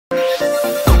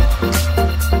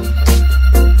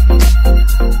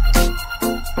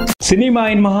Cinema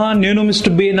in మహా నేను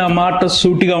mister B నా మాట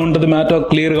సూటిగా ఉంటది మ్యాటర్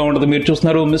క్లియర్ గా ఉంటది మీరు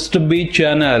చూస్తున్నారు mister B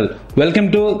channel welcome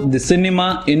to the cinema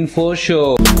info show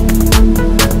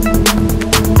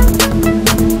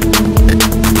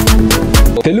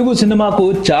Telugu సినిమాకు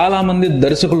చాలా మంది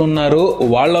దర్శకులు ఉన్నారు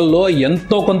వాళ్ళల్లో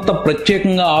ఎంతో కొంత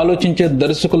ప్రత్యేకంగా ఆలోచించే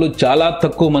దర్శకులు చాలా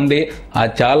తక్కువ మంది ఆ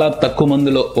చాలా తక్కువ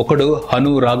మందిలో ఒకడు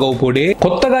హను రాఘవపూడి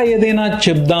కొత్తగా ఏదైనా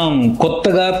చెప్దాం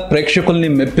కొత్తగా ప్రేక్షకుల్ని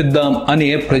మెప్పిద్దాం అని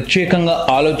ప్రత్యేకంగా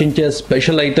ఆలోచించే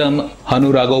స్పెషల్ ఐటమ్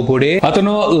హను రాఘవపూడి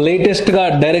అతను లేటెస్ట్ గా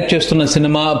డైరెక్ట్ చేస్తున్న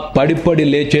సినిమా పడి పడి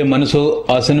లేచే మనసు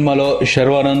ఆ సినిమాలో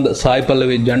శర్వానంద్ సాయి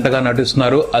పల్లవి జంటగా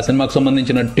నటిస్తున్నారు ఆ సినిమాకు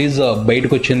సంబంధించిన టీజర్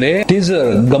బయటకు వచ్చింది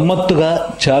టీజర్ గమ్మత్తుగా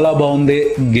చాలా బాగుంది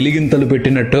గిలిగింతలు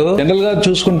పెట్టినట్టు జనరల్ గా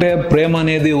చూసుకుంటే ప్రేమ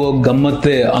అనేది ఓ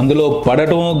గమ్మత్తే అందులో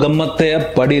పడటం గమ్మత్తే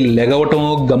పడి లెగవటం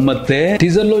గమ్మత్తే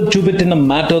టీజర్ లో చూపెట్టిన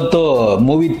మ్యాటర్ తో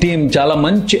మూవీ టీమ్ చాలా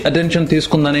మంచి అటెన్షన్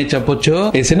తీసుకుందని చెప్పొచ్చు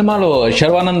ఈ సినిమాలో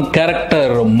శర్వానంద్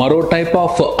క్యారెక్టర్ మరో టైప్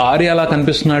ఆఫ్ ఆర్యలా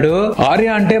కనిపిస్తున్నాడు ఆర్య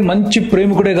అంటే మంచి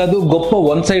ప్రేమికుడే కాదు గొప్ప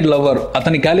వన్ సైడ్ లవర్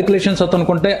అతని క్యాలిక్యులేషన్స్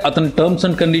అతనుకుంటే అతని టర్మ్స్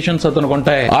అండ్ కండిషన్స్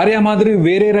అతనుకుంటాయి ఆర్య మాదిరి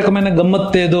వేరే రకమైన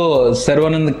గమ్మత్తేదో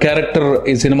శర్వానంద్ క్యారెక్టర్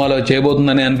ఈ సినిమాలో చేయబోతుందని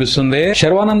అనిపిస్తుంది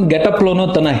శర్వానంద్ గెటప్ లోను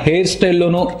తన హెయిర్ స్టైల్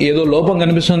లోను ఏదో లోపం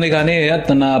కనిపిస్తుంది కానీ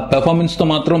తన పెర్ఫార్మెన్స్ తో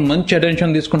మాత్రం మంచి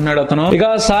అటెన్షన్ తీసుకుంటున్నాడు అతను ఇక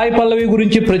సాయి పల్లవి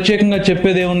గురించి ప్రత్యేకంగా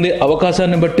చెప్పేదే ఉంది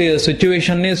అవకాశాన్ని బట్టి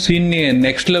సిచ్యువేషన్ ని సీన్ ని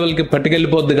నెక్స్ట్ లెవెల్ కి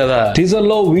పట్టుకెళ్లిపోద్ది కదా టీజర్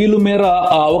లో వీలు మేర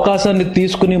ఆ అవకాశాన్ని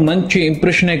తీసుకుని మంచి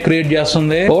ఇంప్రెషన్ క్రియేట్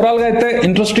చేస్తుంది ఓవరాల్ గా అయితే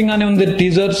ఇంట్రెస్టింగ్ గానే ఉంది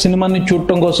టీజర్ సినిమాని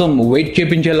చూడటం కోసం వెయిట్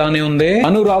చేపించేలానే ఉంది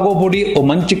హను రాఘవపూడి ఓ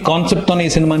మంచి కాన్సెప్ట్ తో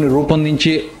ఈ సినిమాని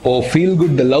రూపొందించి ఓ ఫీల్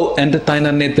గుడ్ లవ్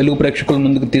ఎంటర్టైనర్ ని తెలుగు ప్రేక్షకుల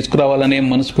ముందుకు తీసుకురావాలని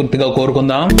మనస్ఫూర్తిగా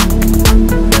కోరుకుందాం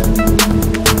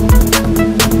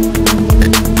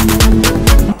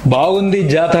బాగుంది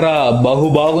జాతర బహు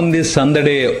బాగుంది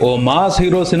సందడి ఓ మాస్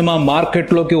హీరో సినిమా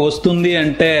మార్కెట్ లోకి వస్తుంది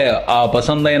అంటే ఆ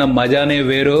పసందైన మజానే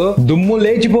వేరు దుమ్ము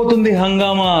లేచిపోతుంది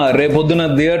హంగామా రేపొద్దున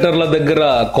థియేటర్ల దగ్గర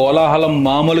కోలాహలం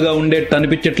మామూలుగా ఉండేట్టు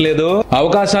అనిపించట్లేదు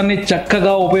అవకాశాన్ని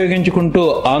చక్కగా ఉపయోగించుకుంటూ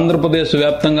ఆంధ్రప్రదేశ్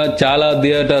వ్యాప్తంగా చాలా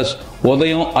థియేటర్స్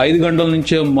ఉదయం 5 గంటల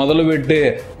నుంచే మొదలు పెట్టి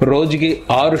రోజుకి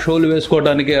 6 షోలు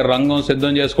వేసుకోవడానికి రంగం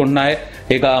సిద్ధం చేసుకుంటున్నాయి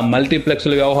ఇక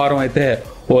మల్టీప్లెక్స్ల వ్యవహారం అయితే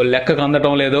ఓ లెక్కకు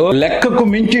అందటం లేదు లెక్కకు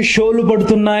మించి షోలు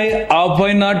పడుతున్నాయి ఆ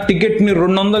పైన టికెట్ ని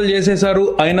 200 చేసేశారు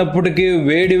అయినప్పటికీ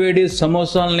వేడి వేడి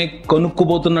సమోసాల్ని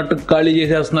కొనుక్కుపోతున్నట్టు ఖాళీ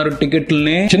చేసేస్తున్నారు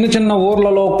టికెట్లని చిన్న చిన్న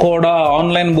ఊర్లలో కూడా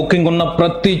ఆన్లైన్ బుకింగ్ ఉన్న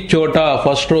ప్రతి చోట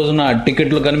ఫస్ట్ రోజున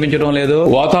టికెట్లు కనిపించడం లేదు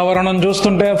వాతావరణం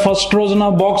చూస్తుంటే ఫస్ట్ రోజున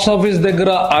బాక్స్ ఆఫీస్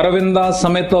దగ్గర Aravinda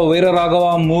Sametha Veera Raghava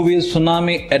movie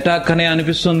tsunami attack అనే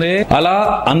అనిపిస్తుంది అలా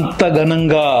అంత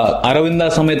ఘనంగా అరవింద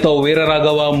సమేత వీర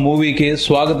రాఘవ మూవీకి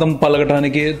స్వాగతం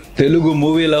పలకటానికి తెలుగు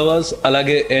మూవీ లవర్స్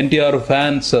అలాగే ఎన్టీఆర్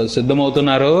ఫ్యాన్స్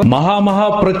సిద్ధమవుతున్నారు మహా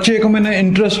ప్రత్యేకమైన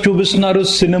ఇంట్రెస్ట్ చూపిస్తున్నారు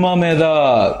సినిమా మీద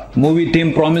మూవీ టీం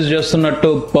ప్రామిస్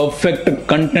చేస్తున్నట్టు పర్ఫెక్ట్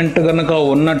కంటెంట్ గనక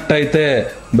ఉన్నట్టయితే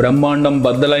బ్రహ్మాండం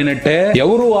బద్దలైనట్టే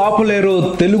ఎవరు ఆపలేరు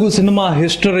తెలుగు సినిమా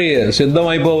హిస్టరీ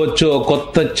సిద్ధమైపోవచ్చు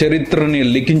కొత్త చరిత్రని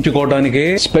లిఖించుకోవడానికి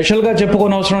స్పెషల్ గా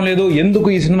చెప్పుకోని అవసరం లేదు ఎందుకు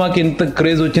ఈ సినిమాకి ఇంత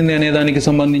క్రేజ్ వచ్చింది అనే దానికి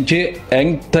సంబంధించి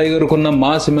యంగ్ టైగర్ కున్న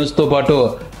మాస్ ఇమేజ్ తో పాటు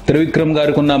త్రివిక్రమ్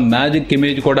గారికి ఉన్న మ్యాజిక్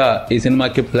ఇమేజ్ కూడా ఈ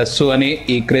సినిమాకి ప్లస్ అని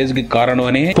ఈ క్రేజ్ కి కారణం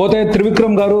అని పోతే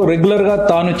త్రివిక్రమ్ గారు రెగ్యులర్ గా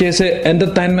తాను చేసే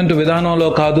ఎంటర్టైన్మెంట్ విధానంలో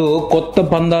కాదు కొత్త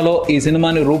పందాలో ఈ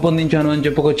సినిమాని రూపొందించాను అని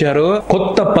చెప్పుకొచ్చారు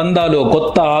కొత్త పందాలు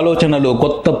కొత్త ఆలోచనలు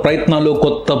కొత్త ప్రయత్నాలు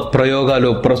కొత్త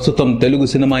ప్రయోగాలు ప్రస్తుతం తెలుగు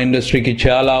సినిమా ఇండస్ట్రీకి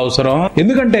చాలా అవసరం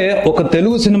ఎందుకంటే ఒక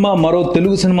తెలుగు సినిమా మరో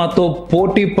తెలుగు సినిమాతో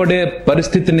పోటీ పడే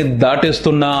పరిస్థితిని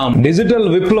దాటేస్తున్నాం డిజిటల్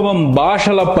విప్లవం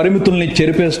భాషల పరిమితుల్ని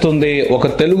చెరిపేస్తుంది ఒక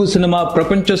తెలుగు సినిమా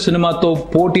ప్రపంచ సినిమాతో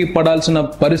పోటీ పడాల్సిన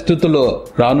పరిస్థితులు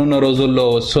రానున్న రోజుల్లో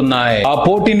వస్తున్నాయి ఆ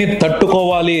పోటీని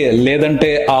తట్టుకోవాలి లేదంటే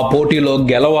ఆ పోటీలో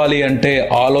గెలవాలి అంటే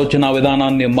ఆలోచన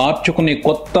విధానాన్ని మార్చుకుని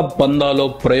కొత్త పందాలో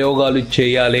ప్రయోగాలు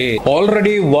చేయాలి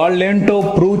ఆల్రెడీ వాళ్ళేంటో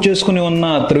ప్రూవ్ చేసుకుని ఉన్న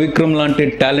త్రివిక్రమ్ లాంటి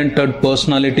టాలెంటెడ్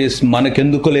పర్సనాలిటీస్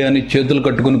మనకెందుకులే అని చేతులు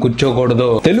కట్టుకుని కూర్చోకూడదు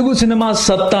తెలుగు సినిమా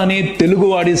సత్తాని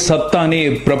తెలుగువాడి సత్తాని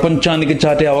ప్రపంచానికి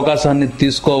చాటే అవకాశాన్ని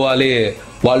తీసుకోవాలి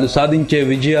వాళ్ళు సాధించే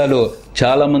విజయాలు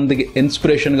చాలా మందికి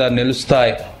ఇన్స్పిరేషన్ గా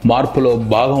నిలుస్తాయి మార్పులో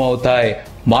భాగం అవుతాయి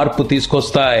మార్పు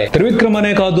తీసుకొస్తాయి త్రివిక్రమ్ అనే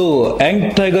కాదు యంగ్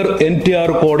టైగర్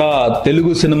ఎన్టీఆర్ కూడా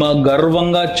తెలుగు సినిమా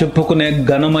గర్వంగా చెప్పుకునే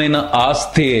ఘనమైన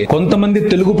ఆస్తి కొంతమంది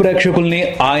తెలుగు ప్రేక్షకుల్ని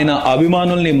ఆయన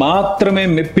అభిమానుల్ని మాత్రమే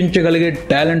మెప్పించగలిగే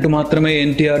టాలెంట్ మాత్రమే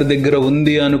ఎన్టీఆర్ దగ్గర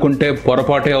ఉంది అనుకుంటే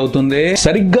పొరపాటే అవుతుంది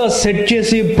సరిగ్గా సెట్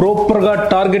చేసి ప్రాపర్ గా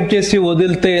టార్గెట్ చేసి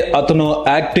వదిలితే అతను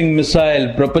యాక్టింగ్ మిసైల్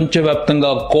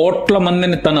ప్రపంచవ్యాప్తంగా కోట్ల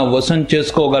మందిని తన వశం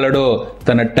చేసుకోగలడు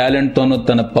తన టాలెంట్ తోను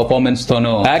తన పర్ఫార్మెన్స్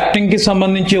తోను యాక్టింగ్ కి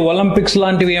సంబంధించి ఒలింపిక్స్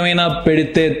లాంటివి ఏమైనా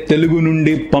పెడితే తెలుగు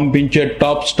నుండి పంపించే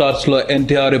టాప్ స్టార్స్ లో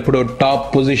ఎన్టీఆర్ ఇప్పుడు టాప్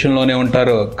పొజిషన్ లోనే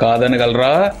ఉంటారు,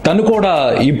 కాదనగలరా? తను కూడా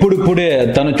ఇప్పుడిప్పుడే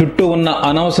తన చుట్టూ ఉన్న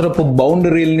అనవసరపు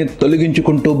బౌండరీల్ని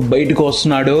తొలగించుకుంటూ బయటకు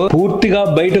వస్తున్నాడు. పూర్తిగా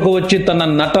బయటకు వచ్చి తన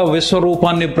నట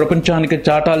విశ్వరూపాన్ని ప్రపంచానికి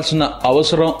చాటాల్సిన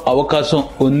అవసరం, అవకాశం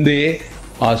ఉంది.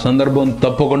 ఆ సందర్భం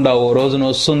తప్పకుండా ఓ రోజున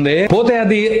వస్తుంది. పోతే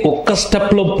అది ఒక్క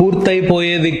స్టెప్ లో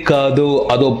పూర్తయిపోయేది కాదు,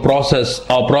 అదో ప్రాసెస్.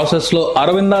 ఆ ప్రాసెస్ లో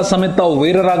అరవింద సమేత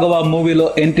వీర రాఘవ మూవీలో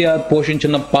ఎన్టీఆర్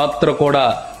పోషించిన పాత్ర కూడా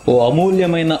ఓ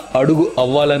అమూల్యమైన అడుగు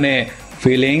అవ్వాలనే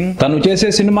ఫీలింగ్. తను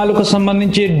చేసే సినిమాలకు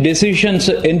సంబంధించి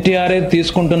డెసిషన్స్ ఎన్టీఆర్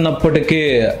తీసుకుంటున్నప్పటికీ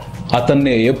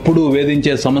అతన్ని ఎప్పుడూ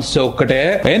వేధించే సమస్య ఒక్కటే,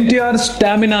 ఎన్టీఆర్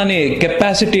స్టామినాని,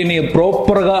 కెపాసిటీని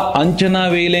ప్రాపర్ గా అంచనా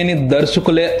వేయలేని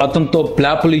దర్శకులే అతనితో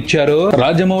ప్లాపులు ఇచ్చారు.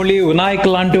 రాజమౌళి, వినాయక్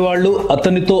లాంటి వాళ్ళు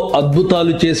అతనితో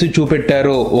అద్భుతాలు చేసి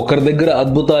చూపెట్టారు. ఒకరి దగ్గర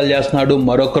అద్భుతాలు చేస్తున్నాడు,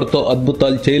 మరొకరితో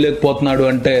అద్భుతాలు చేయలేకపోతున్నాడు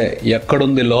అంటే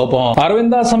ఎక్కడుంది లోపం?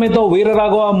 అరవింద సమేత వీర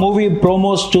రాఘవ మూవీ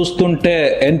ప్రోమోస్ చూస్తుంటే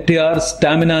ఎన్టీఆర్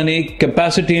స్టామినాని,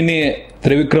 కెపాసిటీని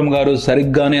త్రివిక్రమ్ గారు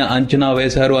సరిగ్గానే అంచనా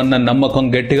వేశారు అన్న నమ్మకం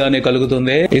గట్టిగానే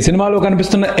కలుగుతుంది. ఈ సినిమాలో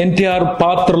కనిపిస్తున్న ఎన్టీఆర్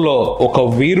పాత్రలో ఒక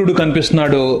వీరుడు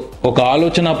కనిపిస్తున్నాడు, ఒక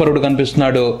ఆలోచనాపరుడు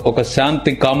కనిపిస్తున్నాడు, ఒక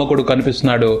శాంతి కామకుడు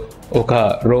కనిపిస్తున్నాడు, ఒక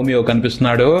రోమియో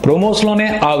కనిపిస్తున్నాడు. ప్రోమోస్ లోనే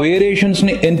ఆ వేరియేషన్స్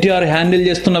ని ఎన్టీఆర్ హ్యాండిల్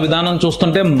చేస్తున్న విధానం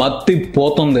చూస్తుంటే మత్తి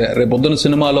పోతుంది. రేపొద్దున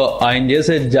సినిమాలో ఆయన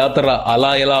చేసే జాతర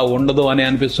అలా ఇలా ఉండదు అని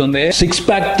అనిపిస్తుంది. సిక్స్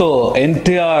ప్యాక్ తో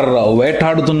ఎన్టీఆర్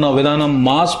వేటాడుతున్న విధానం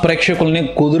మాస్ ప్రేక్షకుల్ని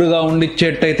కుదురుగా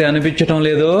ఉండిచ్చేటైతే అనిపించడం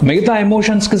లేదు. మిగతా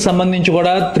ఎమోషన్స్ కి సంబంధించి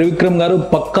కూడా త్రివిక్రమ్ గారు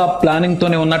పక్కా ప్లానింగ్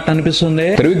తోనే ఉన్నట్టు అనిపిస్తుంది.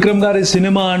 త్రివిక్రమ్ గారి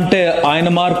సినిమా అంటే ఆయన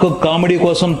మార్కు కామెడీ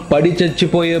కోసం పడి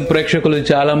చచ్చిపోయే ప్రేక్షకులు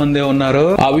చాలా మంది ఉన్నారు.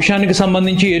 ఆ విషయానికి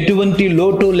సంబంధించి ఎటువంటి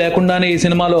లోటు లేకుండానే ఈ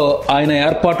సినిమాలో ఆయన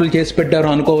ఏర్పాట్లు చేసి పెట్టారు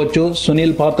అనుకోవచ్చు.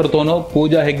 సునీల్ పాత్రతోనూ,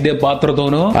 పూజా హెగ్డే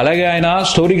పాత్రతోనూ. అలాగే ఆయన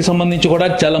స్టోరీకి సంబంధించి కూడా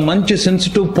చాలా మంచి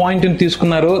సెన్సిటివ్ పాయింట్ ని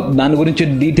తీసుకున్నారు. దాని గురించి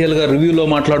డీటెయిల్ గా రివ్యూలో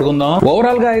మాట్లాడుకుందాం.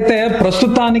 ఓవరాల్ గా అయితే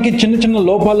ప్రస్తుతానికి చిన్న చిన్న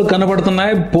లోపాలు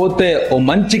కనబడుతున్నాయి. పోతే ఓ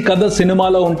మంచి కథ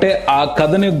సినిమాలో ఉంటే ఆ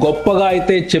కథని గొప్పగా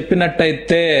అయితే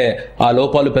చెప్పినట్టయితే ఆ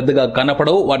లోపాలు పెద్దగా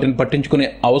కనపడవు, వాటిని పట్టించుకునే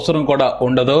అవసరం కూడా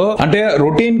ఉండదు. అంటే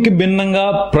రొటీన్ కి భిన్నంగా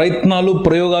ప్రయత్నాలు,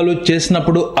 ప్రయోగాలు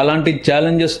చేసినప్పుడు అలాంటి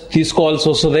ఛాలెంజెస్ తీసుకోవాల్సి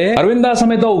వస్తుంది. అరవింద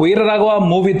సమేత వీర రాఘవ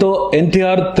మూవీతో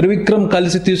ఎన్టీఆర్, త్రివిక్రమ్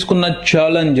కలిసి తీసుకున్న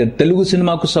ఛాలెంజ్ తెలుగు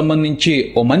సినిమాకు సంబంధించి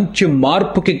ఓ మంచి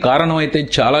మార్పుకి కారణం అయితే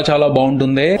చాలా చాలా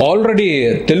బాగుంటుంది. ఆల్రెడీ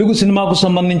తెలుగు సినిమాకు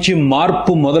సంబంధించి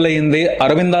మార్పు మొదలైంది.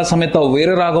 అరవింద సమేత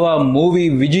వీర రాఘవ మూవీ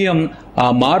విజయం ఆ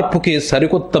మార్పుకి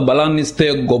సరికొత్త బలాన్ని ఇస్తే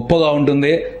గొప్పగా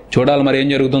ఉంటుంది. చూడాలి మరి ఏం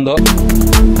జరుగుతుందో.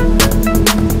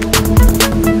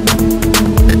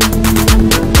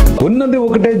 ఉన్నది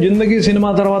ఒకటే జిందగీ సినిమా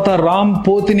తర్వాత రామ్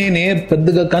పోతినేని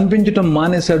పెద్దగా కనిపించటం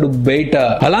మానేశాడు బయట.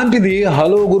 అలాంటిది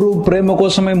హలో గురు ప్రేమ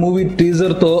కోసమే మూవీ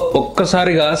టీజర్ తో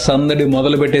ఒక్కసారిగా సందడి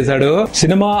మొదలు పెట్టేశాడు.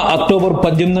 సినిమా అక్టోబర్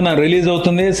 18న రిలీజ్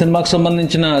అవుతుంది. సినిమాకు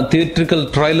సంబంధించిన థియేట్రికల్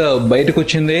ట్రైలర్ బయటకు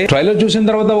వచ్చింది. ట్రైలర్ చూసిన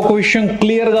తర్వాత ఒక విషయం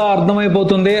క్లియర్ గా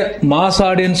అర్థమైపోతుంది. మాస్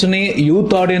ఆడియన్స్ ని,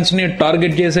 యూత్ ఆడియన్స్ ని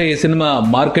టార్గెట్ చేసే ఈ సినిమా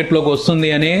మార్కెట్ లోకి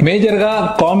వస్తుంది అని. మేజర్ గా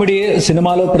కామెడీ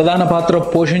సినిమాలో ప్రధాన పాత్ర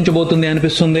పోషించబోతుంది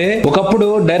అనిపిస్తుంది. ఒకప్పుడు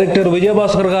డైరెక్టర్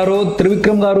విజయభాస్కర్ గారు,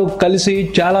 త్రివిక్రమ్ గారు కలిసి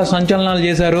చాలా సంచలనాలు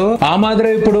చేశారు. ఆ మాదిరి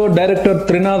ఇప్పుడు డైరెక్టర్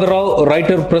త్రినాథ్ రావు,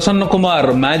 రైటర్ ప్రసన్న కుమార్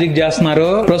మ్యాజిక్ చేస్తున్నారు.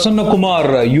 ప్రసన్న కుమార్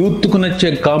యూత్ కు నచ్చే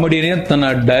కామెడీని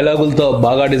తన డైలాగులతో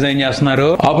బాగా డిజైన్ చేస్తున్నారు.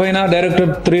 ఆ పైన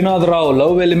డైరెక్టర్ త్రినాథ్ రావు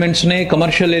లవ్ ఎలిమెంట్స్ ని,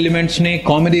 కమర్షియల్ ఎలిమెంట్స్ ని,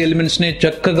 కామెడీ ఎలిమెంట్స్ ని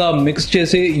చక్కగా మిక్స్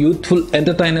చేసి యూత్ఫుల్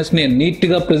ఎంటర్టైనర్స్ ని నీట్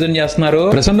గా ప్రెజెంట్ చేస్తున్నారు.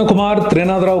 ప్రసన్న కుమార్,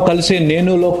 త్రినాథ్ రావు కలిసి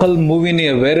నేను లోకల్ మూవీని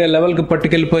వేరే లెవెల్ కి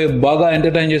పట్టుకెళ్లిపోయి బాగా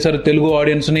ఎంటర్టైన్ చేశారు తెలుగు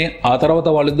ఆడియన్స్ ని. ఆ తర్వాత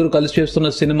వాళ్ళిద్దరు కలిసి చేస్తున్న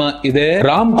సినిమా ఇదే.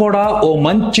 రామ్ కూడా ఓ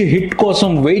మంచి హిట్ కోసం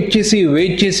వెయిట్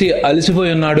చేసి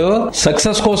అలసిపోయి ఉన్నాడు.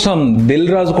 సక్సెస్ కోసం దిల్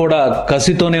రాజు కూడా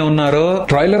కసితోనే ఉన్నారు.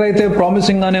 ట్రైలర్ అయితే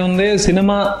ప్రామిసింగ్ గానే ఉంది.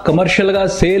 సినిమా కమర్షియల్ గా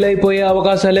సేల్ అయిపోయే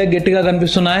అవకాశాలే గట్టిగా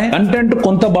కనిపిస్తున్నాయి. కంటెంట్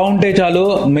కొంత బాగుంటే చాలు,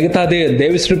 మిగతాది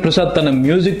దేవిశ్రీ ప్రసాద్ తన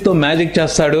మ్యూజిక్ తో మ్యాజిక్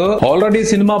చేస్తాడు. ఆల్రెడీ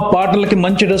సినిమా పాటలకి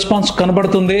మంచి రెస్పాన్స్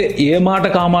కనబడుతుంది. ఏ మాట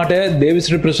కామాటే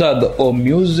దేవిశ్రీ ప్రసాద్ ఓ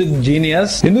మ్యూజిక్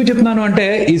జీనియస్. ఎందుకు చెప్తున్నాను అంటే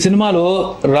ఈ సినిమాలో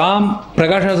రామ్,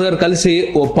 ప్రకాష్ రాజ్ గారు కలిసి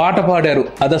ఓ పాట పాడారు.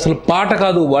 అది అసలు పాట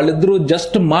కాదు, వాళ్ళిద్దరూ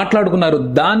జస్ట్ మాట్లాడుకున్నారు.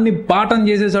 దాన్ని పాఠం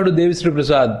చేసేసాడు దేవిశ్రీ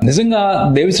ప్రసాద్. నిజంగా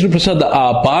దేవిశ్రీ ప్రసాద్ ఆ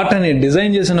పాటని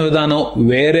డిజైన్ చేసిన విధానం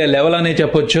వేరే లెవెల్ అనే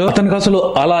చెప్పొచ్చు. అతనికి అసలు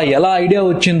అలా ఎలా ఐడియా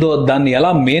వచ్చిందో, దాన్ని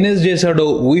ఎలా మేనేజ్ చేశాడో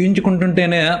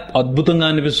ఊహించుకుంటుంటేనే అద్భుతంగా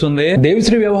అనిపిస్తుంది.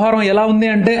 దేవిశ్రీ వ్యవహారం ఎలా ఉంది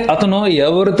అంటే అతను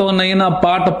ఎవరితోనైనా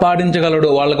పాట పాడించగలడు.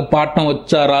 వాళ్ళకి పాడటం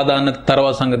వచ్చా రాదా అన్న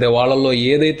తర్వాత సంగతి. వాళ్ళలో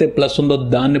ఏదైతే ప్లస్ ఉందో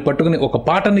దాన్ని పట్టుకుని ఒక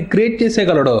పాటని క్రియేట్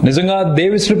చేసేయగలడు. నిజంగా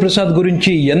దేవిశ్రీ ప్రసాద్ గురించి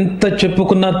గురించి ఎంత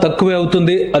చెప్పుకున్నా తక్కువే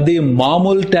అవుతుంది. అది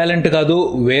మామూలు టాలెంట్ కాదు,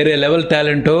 వేరే లెవెల్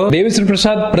టాలెంట్. దేవిశ్రీ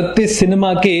ప్రసాద్ ప్రతి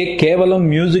సినిమాకి కేవలం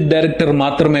మ్యూజిక్ డైరెక్టర్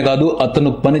మాత్రమే కాదు,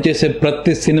 అతను పనిచేసే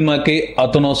ప్రతి సినిమాకి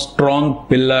అతను స్ట్రాంగ్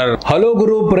పిల్లర్. హలో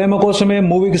గురు ప్రేమ కోసమే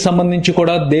మూవీకి సంబంధించి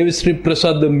కూడా Devi Sri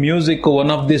Prasad music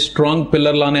one of the strong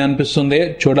pillar లానే అనిపిస్తుంది.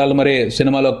 చూడాలి మరి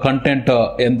సినిమాలో కంటెంట్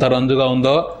ఎంత రంజుగా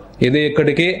ఉందో. ఇది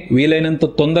ఇక్కడికి వీలైనంత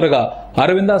తొందరగా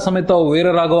అరవింద సమేత వీర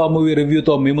రాఘవ మూవీ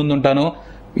రివ్యూతో మీ ముందుంటాను.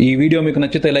 ఈ వీడియో మీకు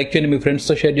నచ్చితే లైక్ చేయండి, మీ ఫ్రెండ్స్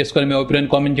తో షేర్ చేసుకొని మీ ఒపీనియన్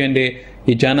కామెంట్ చేయండి.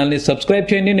 ఈ ఛానల్ ని సబ్స్క్రైబ్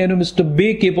చేయండి. నేను mister B.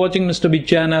 Keep watching mister B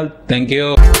channel. Thank you.